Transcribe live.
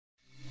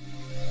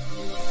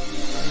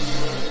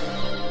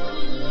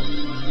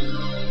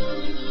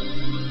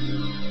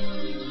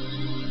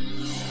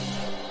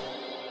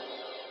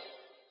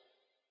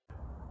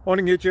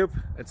Morning YouTube,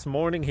 it's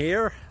morning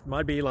here. It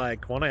might be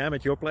like 1 a.m.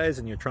 at your place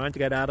and you're trying to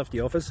get out of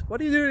the office.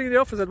 What are you doing in the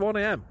office at 1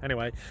 a.m?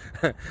 Anyway,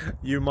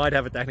 you might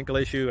have a technical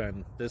issue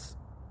and this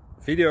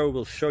video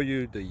will show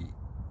you the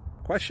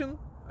question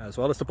as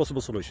well as the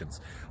possible solutions.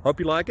 Hope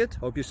you like it,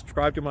 hope you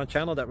subscribe to my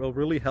channel. That will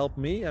really help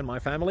me and my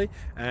family,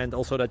 and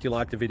also that you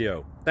like the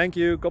video. Thank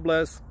you, God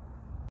bless.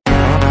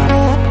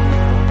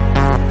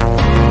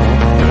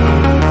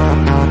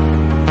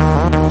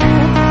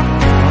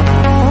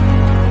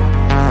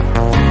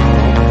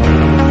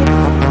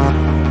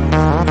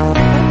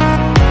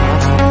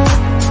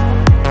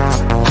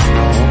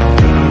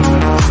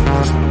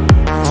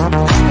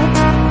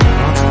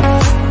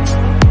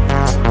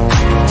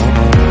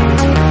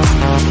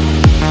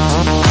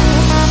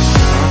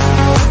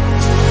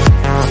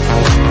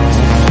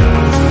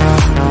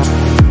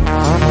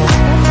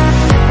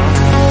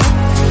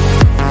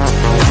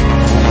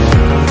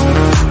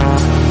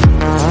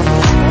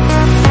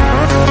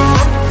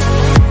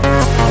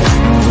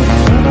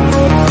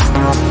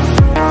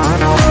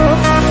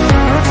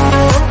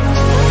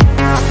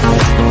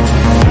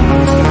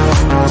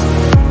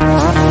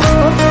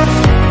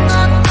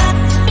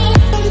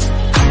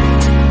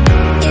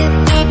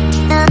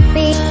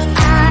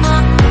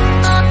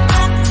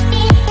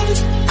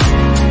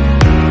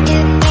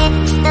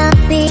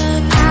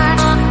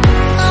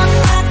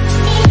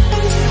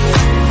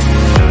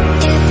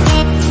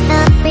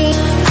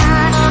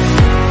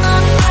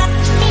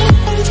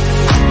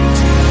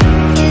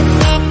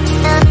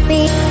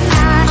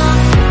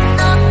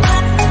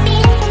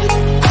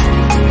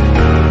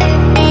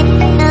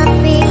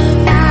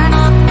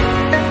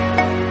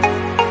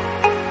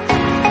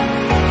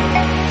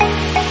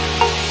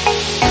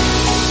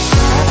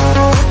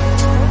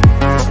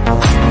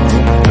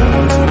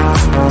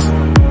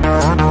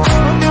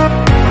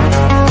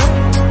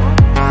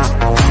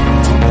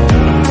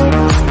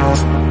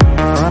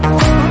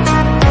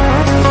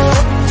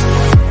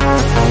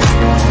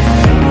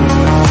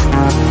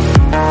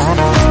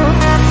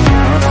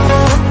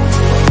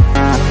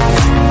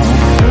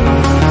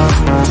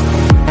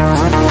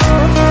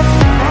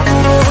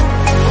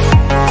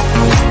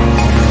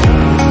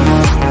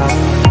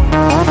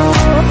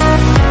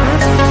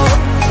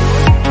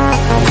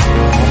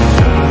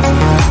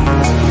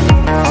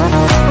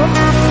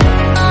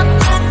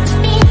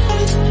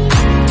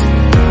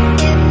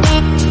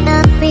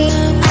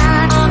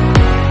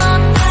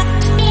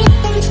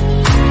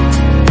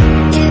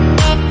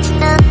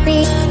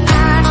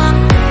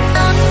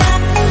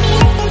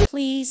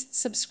 Please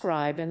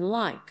subscribe and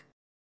like.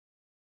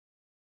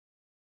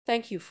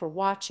 Thank you for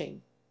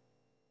watching.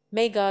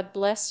 May God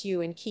bless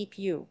you and keep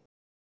you.